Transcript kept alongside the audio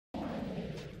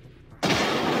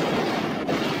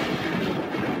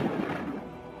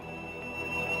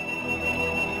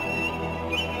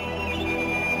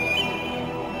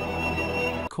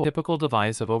typical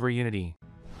device of overunity.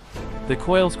 The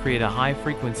coils create a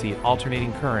high-frequency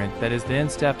alternating current that is then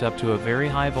stepped up to a very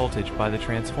high voltage by the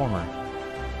transformer.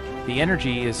 The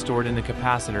energy is stored in the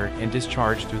capacitor and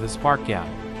discharged through the spark gap.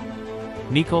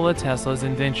 Nikola Tesla's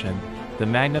invention, the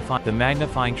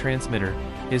magnifying transmitter,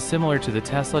 is similar to the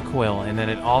Tesla coil in that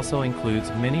it also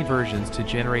includes many versions to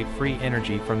generate free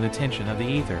energy from the tension of the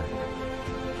ether.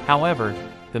 However,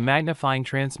 the magnifying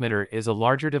transmitter is a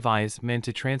larger device meant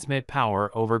to transmit power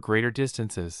over greater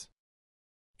distances.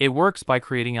 It works by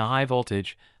creating a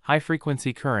high-voltage,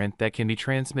 high-frequency current that can be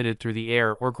transmitted through the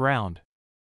air or ground.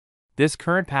 This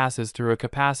current passes through a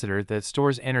capacitor that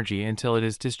stores energy until it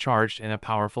is discharged in a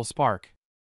powerful spark.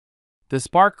 The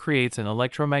spark creates an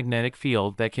electromagnetic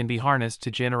field that can be harnessed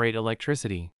to generate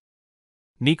electricity.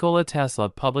 Nikola Tesla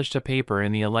published a paper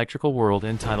in the electrical world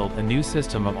entitled A New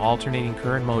System of Alternating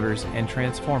Current Motors and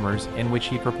Transformers, in which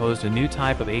he proposed a new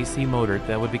type of AC motor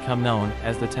that would become known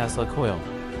as the Tesla coil.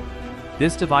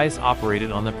 This device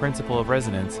operated on the principle of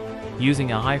resonance,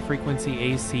 using a high-frequency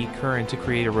AC current to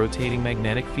create a rotating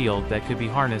magnetic field that could be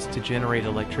harnessed to generate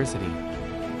electricity.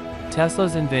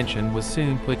 Tesla's invention was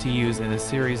soon put to use in a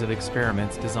series of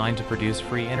experiments designed to produce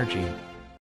free energy.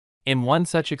 In one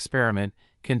such experiment,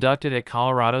 conducted at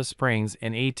Colorado Springs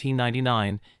in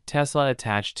 1899, Tesla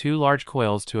attached two large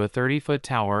coils to a 30-foot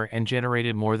tower and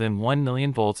generated more than 1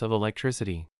 million volts of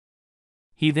electricity.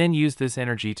 He then used this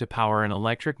energy to power an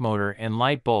electric motor and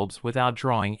light bulbs without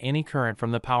drawing any current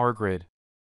from the power grid.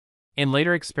 In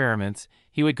later experiments,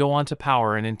 he would go on to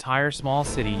power an entire small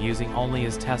city using only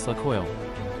his Tesla coil.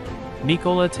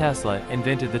 Nikola Tesla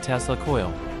invented the Tesla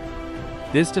coil.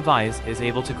 This device is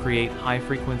able to create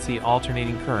high-frequency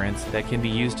alternating currents that can be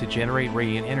used to generate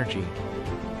radiant energy.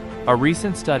 A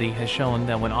recent study has shown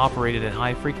that when operated at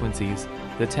high frequencies,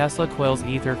 the Tesla coil's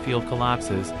ether field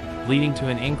collapses, leading to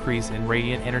an increase in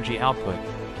radiant energy output.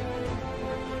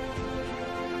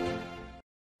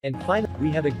 And finally,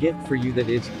 we have a gift for you that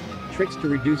is tricks to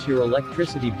reduce your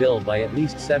electricity bill by at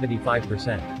least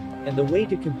 75%. And the way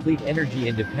to complete energy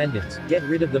independence, get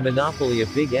rid of the monopoly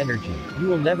of big energy. You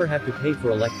will never have to pay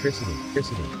for electricity.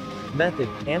 Method,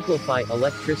 amplify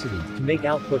electricity to make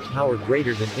output power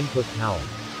greater than input power.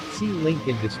 See link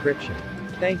in description.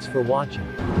 Thanks for watching.